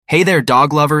Hey there,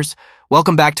 dog lovers.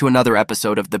 Welcome back to another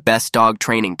episode of the Best Dog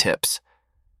Training Tips.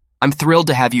 I'm thrilled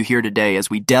to have you here today as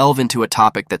we delve into a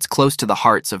topic that's close to the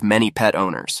hearts of many pet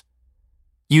owners.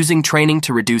 Using training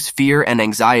to reduce fear and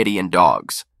anxiety in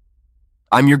dogs.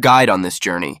 I'm your guide on this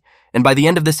journey, and by the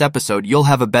end of this episode, you'll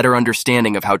have a better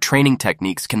understanding of how training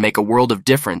techniques can make a world of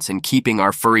difference in keeping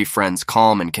our furry friends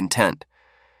calm and content.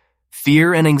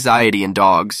 Fear and anxiety in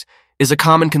dogs is a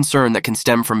common concern that can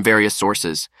stem from various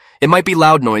sources. It might be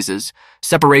loud noises,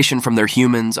 separation from their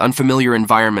humans, unfamiliar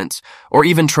environments, or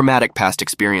even traumatic past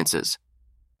experiences.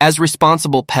 As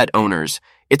responsible pet owners,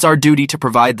 it's our duty to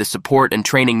provide the support and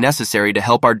training necessary to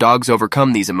help our dogs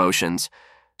overcome these emotions.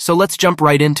 So let's jump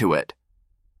right into it.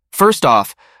 First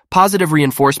off, positive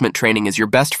reinforcement training is your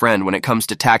best friend when it comes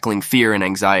to tackling fear and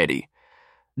anxiety.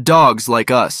 Dogs, like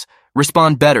us,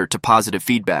 respond better to positive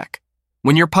feedback.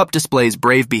 When your pup displays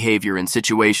brave behavior in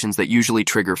situations that usually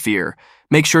trigger fear,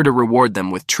 make sure to reward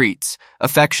them with treats,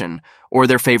 affection, or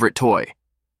their favorite toy.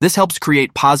 This helps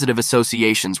create positive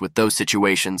associations with those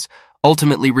situations,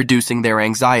 ultimately reducing their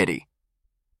anxiety.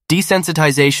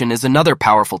 Desensitization is another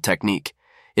powerful technique.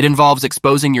 It involves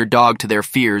exposing your dog to their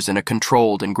fears in a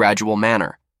controlled and gradual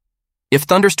manner. If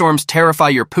thunderstorms terrify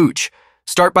your pooch,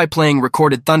 start by playing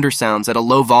recorded thunder sounds at a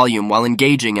low volume while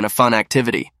engaging in a fun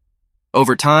activity.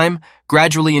 Over time,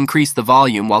 gradually increase the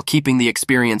volume while keeping the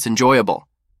experience enjoyable.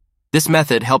 This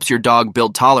method helps your dog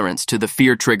build tolerance to the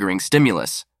fear-triggering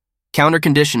stimulus.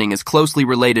 Counter-conditioning is closely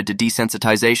related to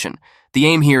desensitization. The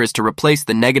aim here is to replace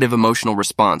the negative emotional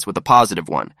response with a positive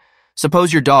one.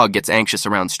 Suppose your dog gets anxious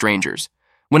around strangers.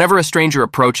 Whenever a stranger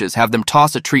approaches, have them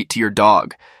toss a treat to your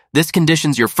dog. This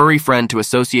conditions your furry friend to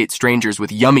associate strangers with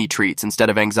yummy treats instead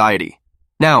of anxiety.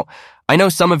 Now, I know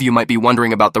some of you might be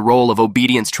wondering about the role of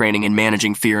obedience training in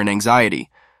managing fear and anxiety.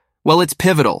 Well, it's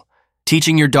pivotal.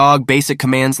 Teaching your dog basic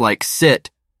commands like sit,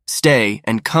 stay,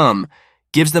 and come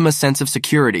gives them a sense of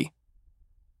security.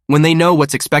 When they know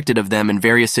what's expected of them in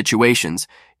various situations,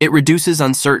 it reduces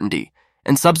uncertainty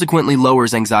and subsequently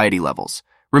lowers anxiety levels.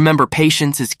 Remember,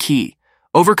 patience is key.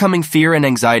 Overcoming fear and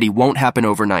anxiety won't happen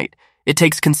overnight. It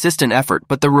takes consistent effort,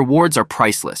 but the rewards are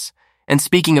priceless. And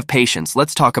speaking of patience,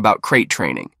 let's talk about crate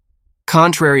training.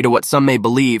 Contrary to what some may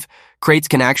believe, crates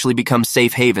can actually become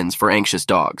safe havens for anxious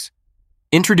dogs.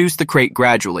 Introduce the crate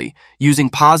gradually, using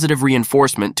positive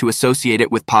reinforcement to associate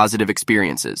it with positive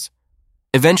experiences.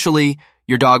 Eventually,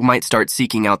 your dog might start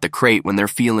seeking out the crate when they're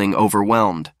feeling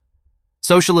overwhelmed.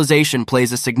 Socialization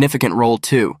plays a significant role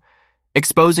too.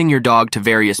 Exposing your dog to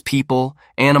various people,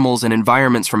 animals, and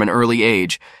environments from an early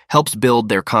age helps build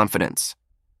their confidence.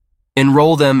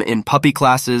 Enroll them in puppy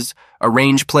classes,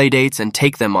 arrange play dates, and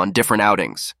take them on different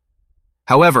outings.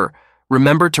 However,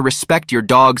 remember to respect your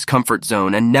dog's comfort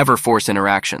zone and never force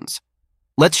interactions.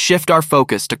 Let's shift our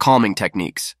focus to calming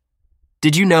techniques.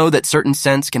 Did you know that certain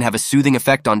scents can have a soothing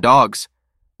effect on dogs?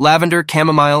 Lavender,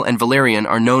 chamomile, and valerian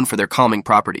are known for their calming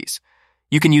properties.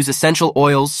 You can use essential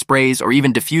oils, sprays, or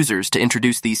even diffusers to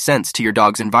introduce these scents to your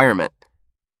dog's environment.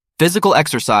 Physical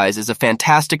exercise is a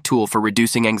fantastic tool for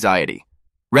reducing anxiety.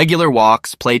 Regular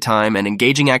walks, playtime, and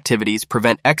engaging activities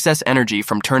prevent excess energy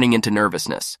from turning into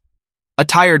nervousness. A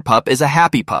tired pup is a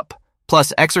happy pup.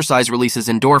 Plus, exercise releases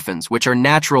endorphins, which are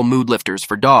natural mood lifters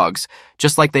for dogs,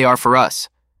 just like they are for us.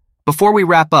 Before we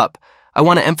wrap up, I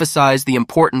want to emphasize the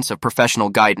importance of professional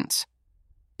guidance.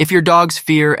 If your dog's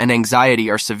fear and anxiety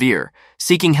are severe,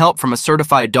 seeking help from a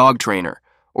certified dog trainer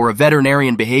or a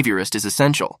veterinarian behaviorist is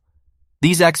essential.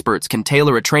 These experts can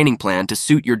tailor a training plan to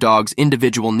suit your dog's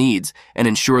individual needs and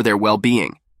ensure their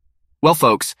well-being. Well,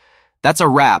 folks, that's a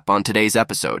wrap on today's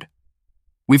episode.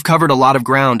 We've covered a lot of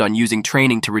ground on using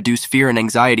training to reduce fear and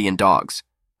anxiety in dogs.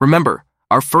 Remember,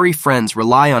 our furry friends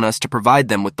rely on us to provide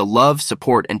them with the love,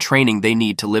 support, and training they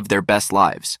need to live their best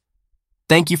lives.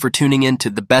 Thank you for tuning in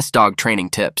to the Best Dog Training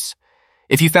Tips.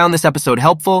 If you found this episode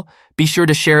helpful, be sure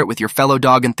to share it with your fellow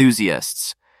dog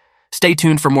enthusiasts. Stay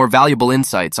tuned for more valuable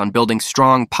insights on building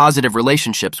strong, positive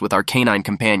relationships with our canine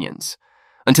companions.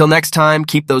 Until next time,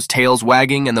 keep those tails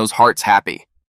wagging and those hearts happy.